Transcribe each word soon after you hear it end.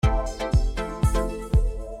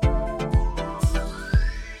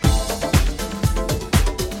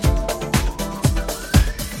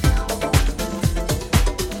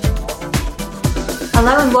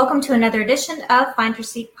Hello and welcome to another edition of Find Your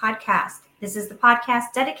Seat podcast. This is the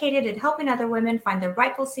podcast dedicated to helping other women find their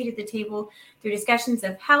rightful seat at the table through discussions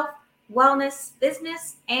of health, wellness,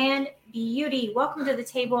 business, and beauty. Welcome to the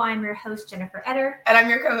table. I'm your host, Jennifer Etter. And I'm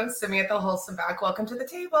your co-host, Samia Holstenbach. Welcome to the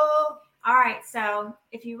table. All right, so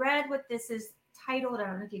if you read what this is titled, I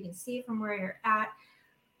don't know if you can see it from where you're at,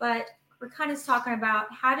 but we're kind of talking about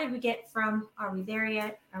how did we get from are we there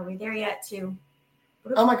yet to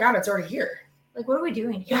oh my God, it's already here. Like, what are we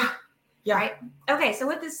doing here? Yeah. Right? Okay, so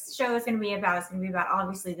what this show is going to be about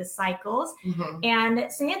obviously the cycles. Mm-hmm. And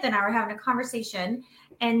Samantha and I were having a conversation,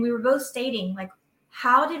 and we were both stating, like,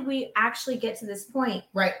 how did we actually get to this point?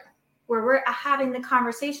 Right. Where we're having the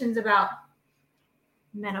conversations about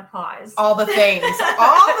menopause. All the things.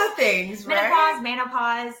 All the things, right?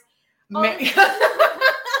 Menopause.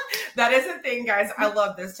 That is a thing, guys. I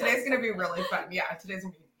love this. Today's going to be really fun. Yeah, today's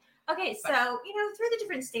going to be Okay, fun. so, through the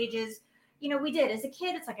different stages, we did. As a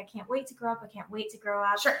kid, it's like, I can't wait to grow up. I can't wait to grow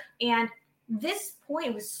up. Sure. And this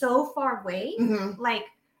point was so far away. Mm-hmm. Like,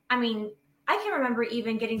 I can remember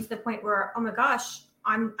even getting to the point where, oh my gosh,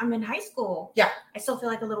 I'm in high school. Yeah. I still feel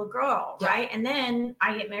like a little girl, Yeah. right? And then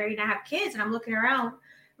I get married and I have kids and I'm looking around.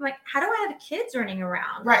 I'm like, how do I have kids running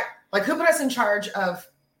around? Right. Like, who put us in charge of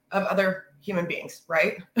other human beings,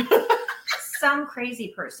 right? Some crazy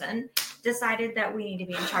person decided that we need to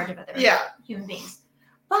be in charge of other human beings.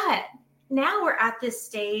 But now we're at this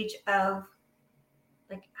stage of,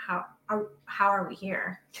 like, how are we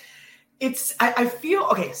here? I feel,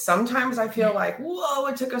 okay, sometimes I feel like, whoa,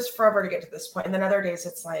 it took us forever to get to this point. And then other days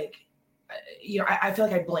it's like, I feel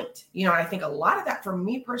like I blinked, and I think a lot of that for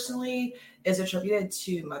me personally is attributed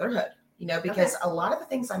to motherhood, because a lot of the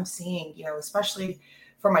things I'm seeing, especially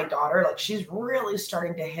for my daughter, like, she's really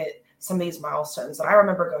starting to hit some of these milestones that I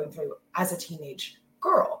remember going through as a teenage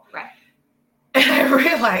girl. Right. And I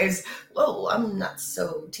realized, whoa, I'm not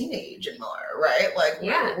so teenage anymore, right? Like,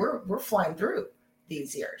 we're flying through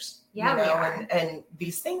these years. Yeah, we are. And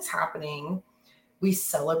these things happening, we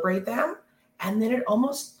celebrate them, and then it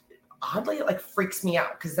almost oddly like freaks me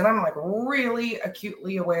out, because then I'm like really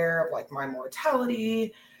acutely aware of like my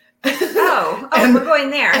mortality. And we're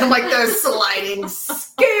going there. And like the sliding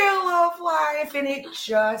scale of life, and it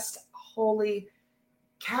just, holy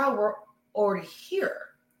cow, we're already here.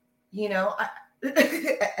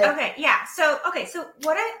 Okay, yeah. So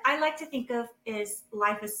what I like to think of is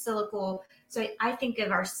life as cyclical. So I think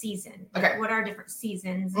of our season. Okay. What are different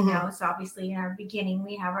seasons? Mm-hmm. So obviously in our beginning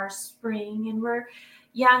we have our spring, and we're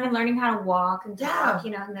young and learning how to walk and talk.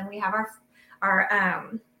 And then we have our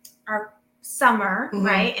summer, mm-hmm.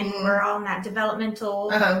 right? And mm-hmm. we're all in that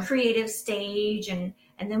developmental, creative stage, and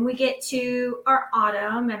then we get to our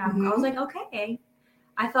autumn, and mm-hmm. I was like, okay.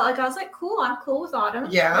 I felt like I was like, cool. I'm cool with autumn.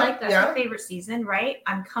 Yeah. Like, that's my favorite season, right?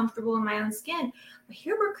 I'm comfortable in my own skin. But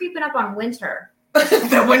here we're creeping up on winter.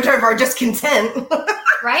 The winter of our discontent.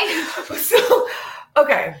 Right? So,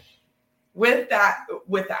 okay. With that.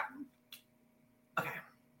 Okay.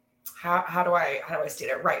 How do I state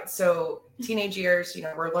it? Right. So teenage years,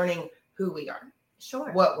 we're learning who we are.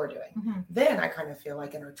 Sure. What we're doing. Mm-hmm. Then I kind of feel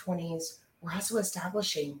like in our 20s, we're also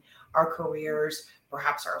establishing our careers,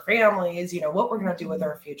 perhaps our families, what we're going to do with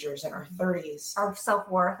our futures in our 30s. Our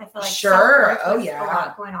self-worth. I feel like sure. A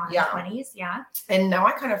lot going on in the 20s. Yeah. And now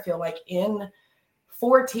I kind of feel like in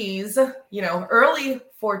 40s, early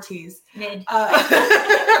 40s. Mid.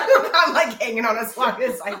 I'm like hanging on as long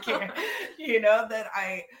as I can, that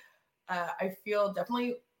I feel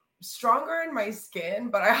definitely stronger in my skin,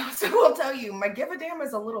 but I also will tell you my give a damn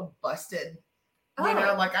is a little busted.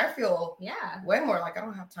 Like I feel way more like I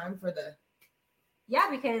don't have time for the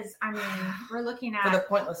because we're looking at for the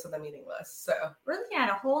pointless and the meaningless. So we're looking at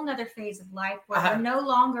a whole nother phase of life where we're no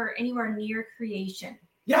longer anywhere near creation.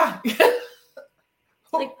 Yeah.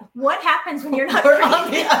 Like, what happens when you're not we're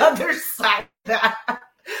on the other side of that?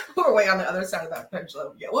 We're way on the other side of that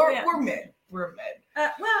pendulum. Yeah, we're mid. We're mid.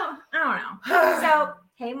 Well, I don't know. So,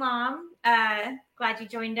 hey, Mom. Glad you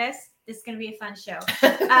joined us. This is going to be a fun show.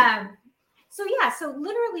 So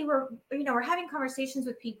literally we're having conversations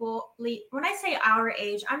with people. When I say our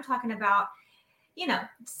age, I'm talking about,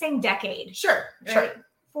 same decade. Sure. Right?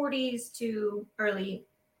 40s to early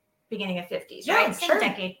beginning of 50s, yeah, right? Same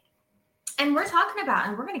decade. And we're talking about,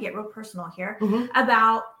 and we're going to get real personal here, mm-hmm.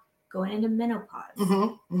 about going into menopause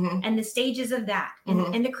mm-hmm. Mm-hmm. and the stages of that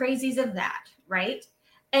mm-hmm. and the crazies of that, right?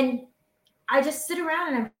 And I just sit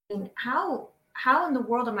around and I'm thinking, how in the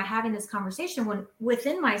world am I having this conversation when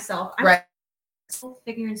within myself I'm still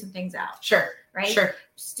figuring some things out. Sure. Right. Sure.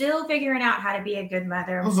 Still figuring out how to be a good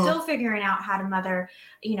mother. I'm still figuring out how to mother,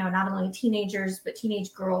 not only teenagers, but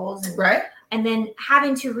teenage girls. And, right. And then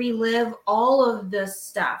having to relive all of this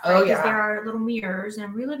stuff. Right? Oh, Because there are little mirrors and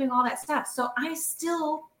I'm reliving all that stuff. So I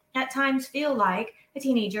still at times feel like a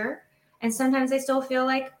teenager. And sometimes I still feel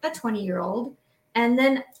like a 20-year-old.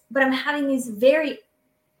 But I'm having these very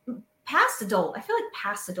past adult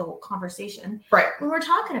conversation right when we're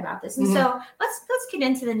talking about this. And so let's get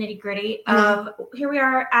into the nitty-gritty of here we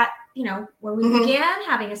are at when we began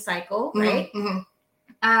having a cycle, right?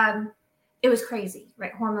 It was crazy,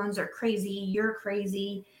 right? Hormones are crazy, you're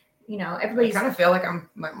crazy, everybody's I kind of feel like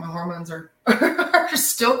my hormones are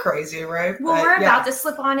still crazy, right? Well, but, we're about to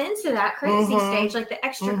slip on into that crazy stage, like the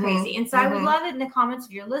extra crazy. And so I would love it in the comments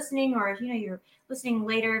if you're listening, or if you're listening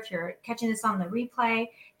later, if you're catching this on the replay,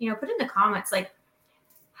 put in the comments, like,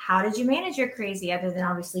 how did you manage your crazy, other than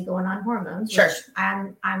obviously going on hormones, sure, which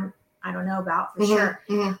I don't know about for sure.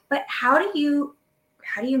 But how do you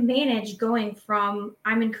manage going from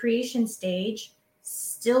I'm in creation stage,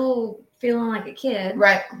 still feeling like a kid,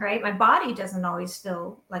 right? My body doesn't always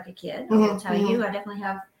feel like a kid. I will tell you, I definitely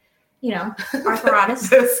have, arthritis,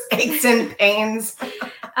 those aches and pains,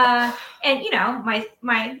 and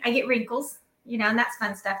I get wrinkles, and that's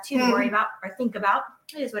fun stuff too to worry about or think about.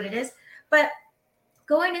 It is what it is. But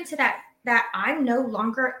going into that I'm no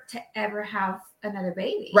longer to ever have another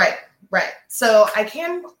baby. Right. So I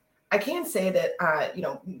can say that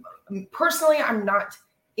personally, I'm not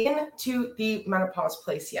into the menopause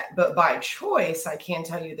place yet, but by choice, I can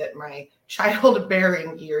tell you that my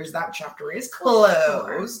childbearing years, that chapter is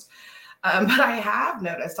closed. But I have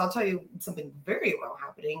noticed, I'll tell you something very well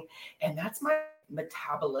happening, and that's my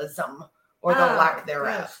metabolism, or the lack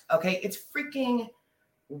thereof. Gosh. Okay. It's freaking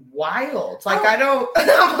wild. Like I'm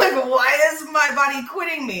like, why is my body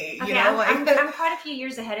quitting me? Okay, I'm quite a few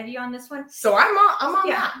years ahead of you on this one. So I'm on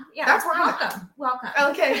that. Yeah. That's where I'm at. Welcome.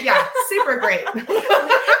 Okay. Yeah. Super great.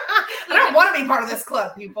 I don't want to be part of this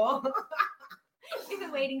club, people. We've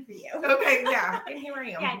been waiting for you. Okay. Yeah. And here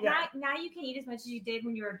I am. Yeah. Now you can eat as much as you did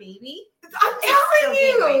when you were a baby. I'm telling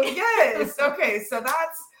you. Yes. Okay. So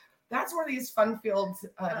that's one of these fun-filled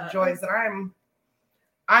joys that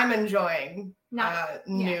I'm enjoying.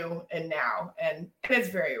 New and now, and it's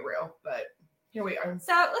very real, but here we are.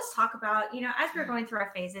 So let's talk about, as we're going through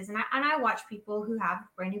our phases, and I watch people who have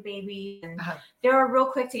brand new babies, and they're real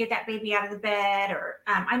quick to get that baby out of the bed, or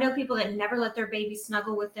I know people that never let their baby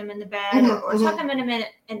snuggle with them in the bed, or tuck them in a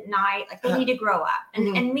minute at night, like they need to grow up.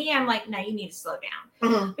 And me, I'm like, no, you need to slow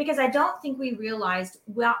down, because I don't think we realized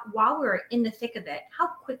while we're in the thick of it, how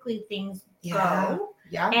quickly things go.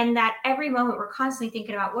 Yeah. And that every moment we're constantly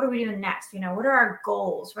thinking about, what are we doing next? What are our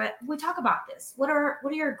goals? Right? We talk about this. What are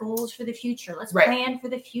your goals for the future? Let's plan for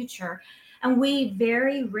the future. And we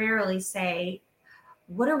very rarely say,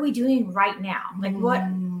 what are we doing right now? Like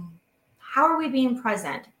how are we being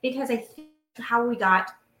present? Because I think how we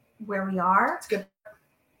got where we are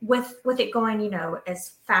with it going,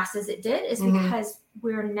 as fast as it did is because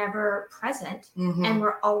we're never present and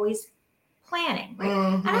we're always planning, right?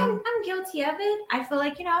 And I'm guilty of it. I feel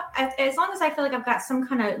like, as long as I feel like I've got some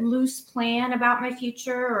kind of loose plan about my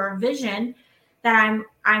future or vision, that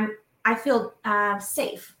I feel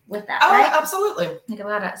safe with that. Oh, right? Absolutely. Like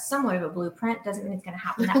I've got somewhat of a blueprint. Doesn't mean it's going to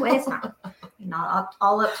happen that way. It's not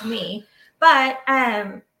all up to me. But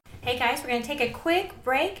hey guys, we're going to take a quick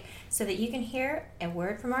break so that you can hear a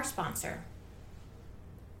word from our sponsor.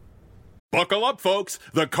 Buckle up, folks.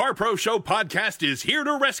 The CarPro Show podcast is here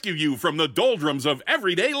to rescue you from the doldrums of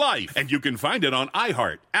everyday life. And you can find it on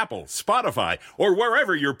iHeart, Apple, Spotify, or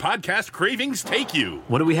wherever your podcast cravings take you.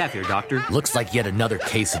 What do we have here, Doctor? Looks like yet another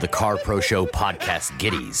case of the CarPro Show podcast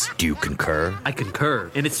giddies. Do you concur? I concur,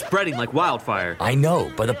 and it's spreading like wildfire. I know,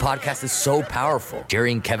 but the podcast is so powerful.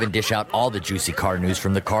 Jerry and Kevin dish out all the juicy car news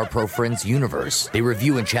from the CarPro Friends universe. They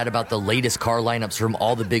review and chat about the latest car lineups from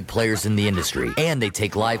all the big players in the industry. And they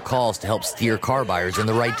take live calls to help steer car buyers in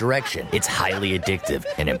the right direction. It's highly addictive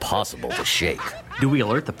and impossible to shake. Do we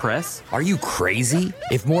alert the press? Are you crazy?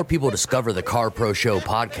 If more people discover the CarPro Show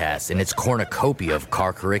podcast and its cornucopia of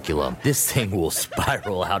car curriculum, this thing will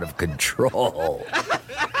spiral out of control.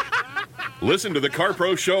 Listen to the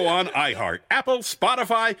CarPro Show on iHeart, Apple,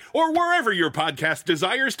 Spotify, or wherever your podcast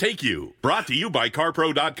desires take you. Brought to you by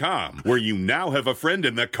CarPro.com, where you now have a friend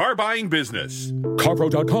in the car buying business.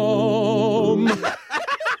 CarPro.com.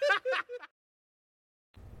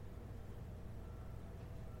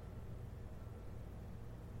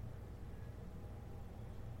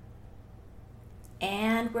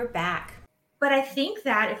 And we're back. But I think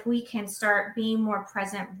that if we can start being more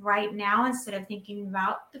present right now instead of thinking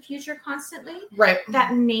about the future constantly, right,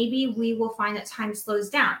 that maybe we will find that time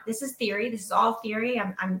slows down. This is theory. This is all theory.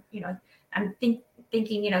 I'm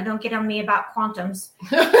thinking, don't get on me about quantums,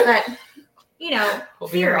 but we'll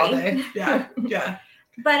be here theory. all day. Yeah.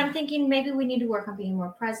 But I'm thinking maybe we need to work on being more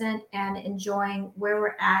present and enjoying where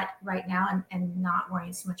we're at right now and not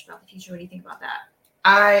worrying so much about the future. What do you think about that?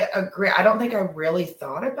 I agree. I don't think I really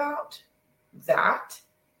thought about that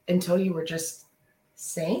until you were just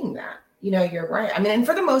saying that. You're right. I mean, and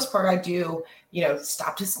for the most part, I do,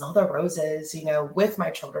 stop to smell the roses, with my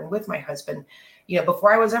children, with my husband,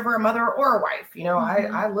 before I was ever a mother or a wife,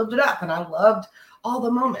 I lived it up and I loved all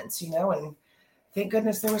the moments, and thank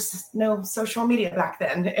goodness there was no social media back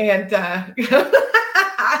then. And,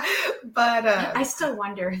 but I still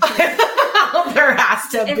wonder there has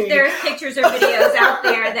to be. If there's pictures or videos out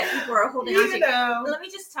there that people are holding on to. know. Let me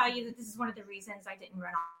just tell you that this is one of the reasons I didn't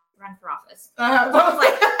run for office.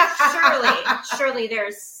 Surely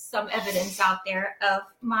there's some evidence out there of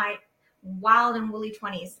my wild and woolly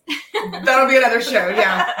 20s. That'll be another show.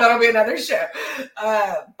 Yeah, that'll be another show.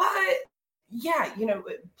 But yeah,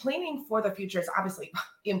 planning for the future is obviously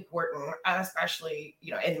important, especially,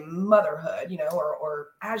 in motherhood, or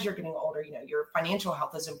as you're getting older, your financial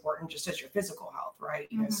health is important just as your physical health, right?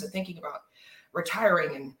 So thinking about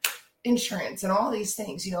retiring and insurance and all these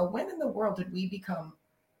things, when in the world did we become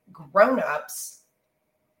grown-ups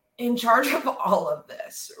in charge of all of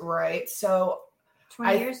this, right? So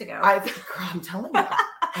 20 years ago. I'm telling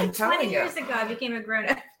you. 20 years ago, I became a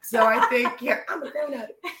grown-up. So I think, I'm a grown-up.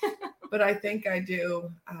 But I think I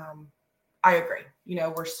do. I agree.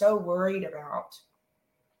 We're so worried about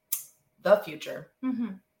the future.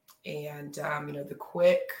 And, the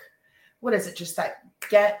quick, what is it? Just that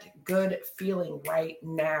get good feeling right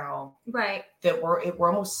now. Right. That we're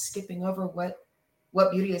almost skipping over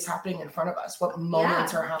what beauty is happening in front of us, what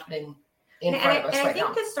moments are happening in front of us right now. And I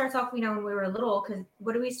think this starts off, when we were little, because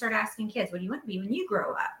what do we start asking kids? What do you want to be when you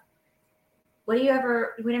grow up? We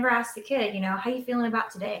never ask the kid, how you feeling about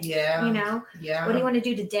today? Yeah. Yeah. What do you want to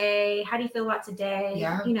do today? How do you feel about today?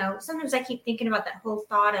 Yeah. Sometimes I keep thinking about that whole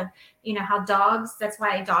thought of, how that's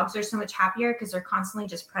why dogs are so much happier, because they're constantly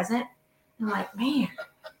just present. I'm like, man.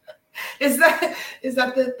 Is that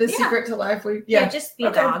the secret to life? Just be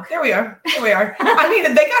a dog. There we are. I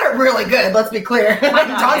mean, they got it really good. Let's be clear.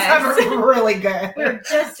 Dogs have it really good. We were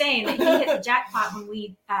just saying that he hit the jackpot when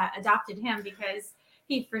we adopted him, because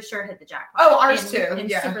he for sure hit the jackpot. Oh, ours too.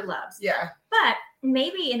 And super loves. Yeah. But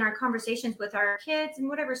maybe in our conversations with our kids, and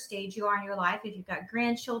whatever stage you are in your life, if you've got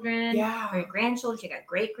grandchildren, or your grandchildren, you got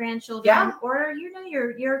great grandchildren, or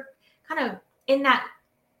you're kind of in that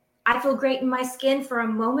I feel great in my skin for a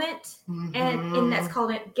moment, and that's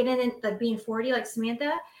called it getting in, like being 40, like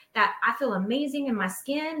Samantha. That I feel amazing in my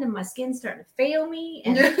skin, and my skin's starting to fail me,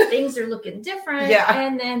 and things are looking different. Yeah.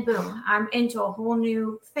 And then boom, I'm into a whole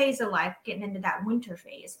new phase of life, getting into that winter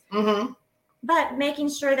phase. But making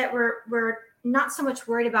sure that we're not so much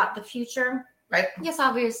worried about the future. Right. Yes,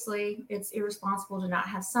 obviously it's irresponsible to not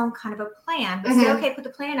have some kind of a plan, but say, okay, put the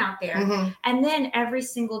plan out there, and then every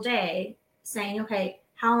single day saying, okay,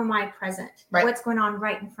 how am I present? Right. What's going on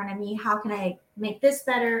right in front of me? How can I make this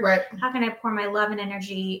better? Right. How can I pour my love and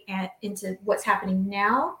energy into what's happening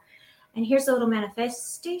now? And here's a little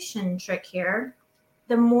manifestation trick here.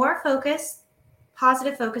 The more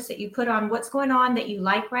positive focus that you put on what's going on that you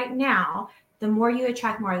like right now, the more you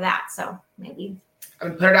attract more of that. So maybe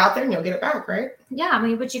put it out there and you'll get it back, right? Yeah.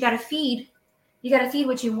 But you got to feed. You got to feed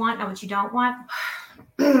what you want, not what you don't want.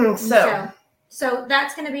 So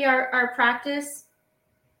that's going to be our practice.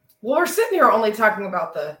 Well, we're sitting here only talking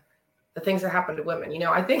about the things that happen to women.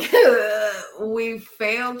 I think we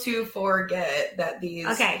fail to forget that these.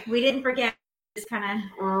 Okay, we didn't forget. This kind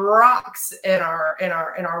of rocks in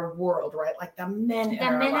our world, right? Like the men in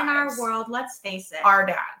our world. Let's face it. Our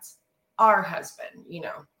dads, our husband.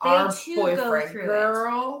 Our boyfriend,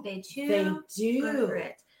 girl. They do. Go through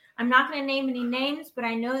it. I'm not going to name any names, but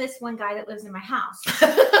I know this one guy that lives in my house.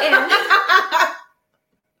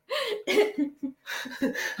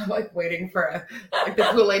 I'm like waiting for the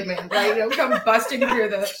Kool-Aid man, right? Come busting through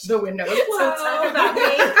the window. So talk about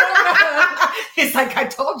me. He's like, I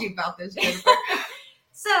told you about this, Jennifer.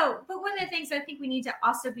 But one of the things I think we need to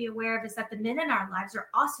also be aware of is that the men in our lives are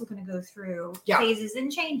also going to go through phases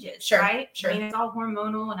and changes, right? Sure. I mean, it's all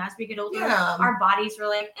hormonal, and as we get older, our bodies are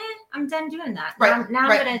like, I'm done doing that. Right. Now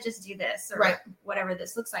I'm going to just do this, or whatever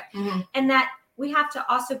this looks like. And that we have to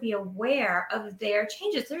also be aware of their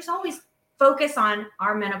changes. There's always focus on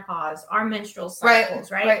our menopause, our menstrual cycles,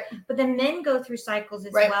 right? But the men go through cycles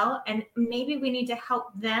as well. And maybe we need to help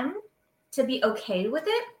them to be okay with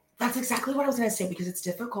it. That's exactly what I was going to say, because it's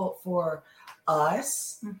difficult for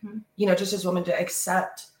us, just as women, to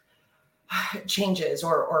accept changes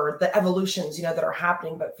or the evolutions, that are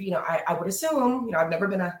happening. But, I would assume, I've never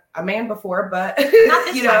been a man before, but,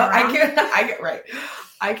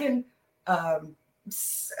 I can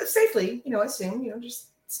safely, assume, just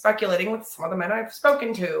speculating with some of the men I've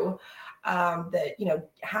spoken to, that,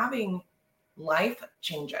 having life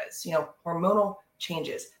changes, hormonal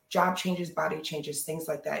changes, job changes, body changes, things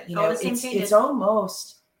like that. It's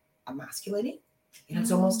almost emasculating, and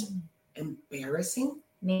it's almost embarrassing,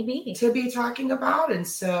 maybe, to be talking about. And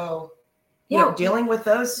so, dealing with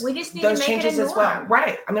those, we just need those to make changes it a as well. norm.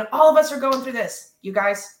 Right. I mean, all of us are going through this, you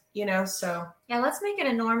guys. So yeah, let's make it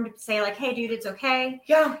a norm to say, like, hey, dude, it's okay.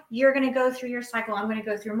 Yeah, you're gonna go through your cycle. I'm gonna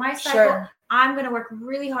go through my cycle. Sure. I'm gonna work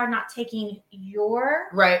really hard not taking your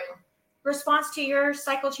response to your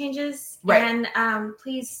cycle changes. Right. And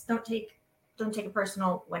please don't take it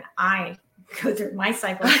personal when I go through my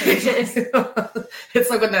cycle changes. It's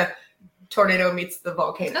like when the tornado meets the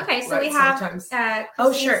volcano. Okay, so we have Christine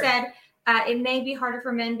sure. said it may be harder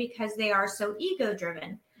for men because they are so ego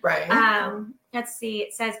driven. Right. Let's see.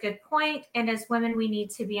 It says, good point. And as women, we need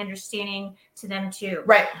to be understanding to them too.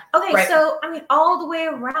 Right. Okay. Right. So, I mean, all the way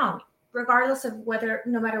around, regardless of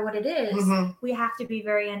no matter what it is, we have to be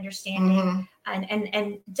very understanding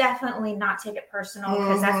and definitely not take it personal,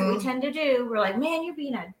 because that's what we tend to do. We're like, man, you're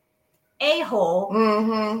being an a-hole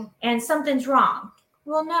and something's wrong.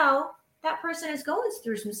 Well, no, that person is going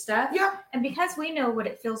through some stuff. Yeah. And because we know what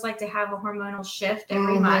it feels like to have a hormonal shift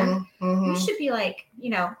every month, you should be like,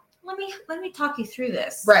 let me talk you through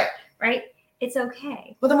this. Right. It's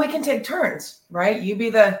okay. Well, then we can take turns, right? You be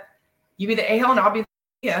the a-hole and I'll be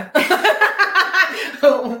the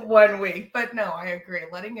 1 week. But no, I agree.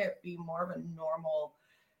 Letting it be more of a normal,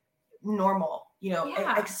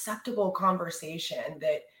 acceptable conversation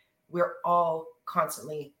that we're all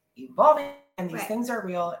constantly evolving, and these things are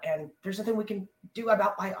real, and there's nothing we can do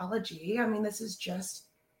about biology. I mean, this is just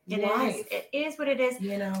life. It is what it is.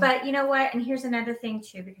 But you know what? And here's another thing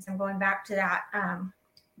too, because I'm going back to that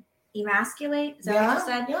emasculate. Is that what you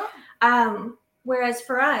said? Yeah. Whereas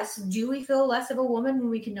for us, do we feel less of a woman when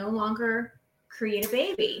we can no longer create a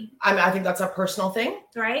baby? I mean, I think that's a personal thing,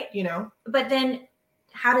 right? But then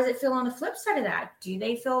how does it feel on the flip side of that? Do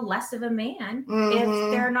they feel less of a man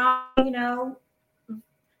if they're not,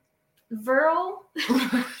 virile?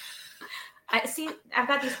 I see. I've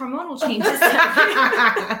got these hormonal changes.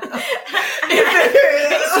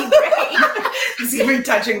 It's gonna be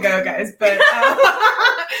touch and go, guys. But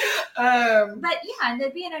yeah, and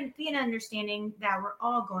being understanding that we're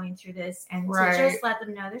all going through this, and right. to just let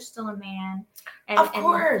them know there's still a man, and of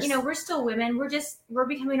course, and, we're still women. We're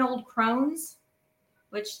becoming old crones,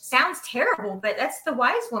 which sounds terrible, but that's the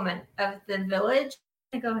wise woman of the village.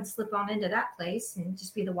 I go and slip on into that place and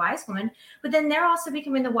just be the wise woman, but then they're also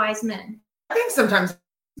becoming the wise men. I think sometimes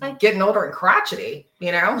getting older and crotchety, I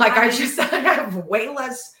have way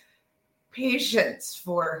less patience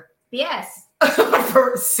for. Yes.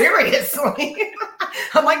 For seriously.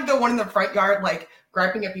 I'm like the one in the front yard, like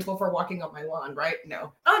griping at people for walking on my lawn, right?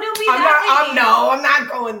 No. Oh, don't be that. I'm not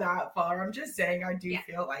going that far. I'm just saying I do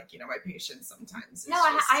feel like, my patience sometimes.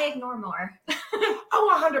 I ignore more.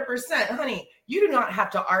 100%. Honey, you do not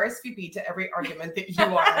have to RSVP to every argument that you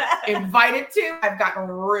are invited to. I've gotten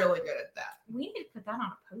really good at that. We need to put that on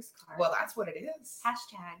a postcard. Well, that's what it is.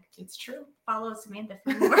 Hashtag. It's true. Follow Samantha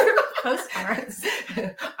for more postcards.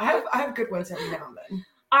 I have good ones every now and then.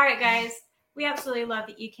 All right, guys. We absolutely love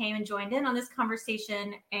that you came and joined in on this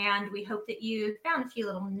conversation, and we hope that you found a few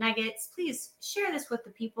little nuggets. Please share this with the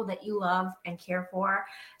people that you love and care for,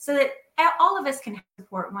 so that all of us can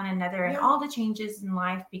support one another and all the changes in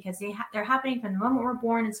life, because they're happening from the moment we're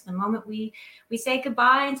born and to the moment we say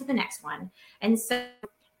goodbye and to the next one. And so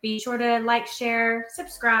be sure to like, share,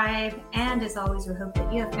 subscribe, and as always, we hope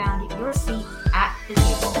that you have found your seat at the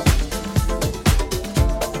table.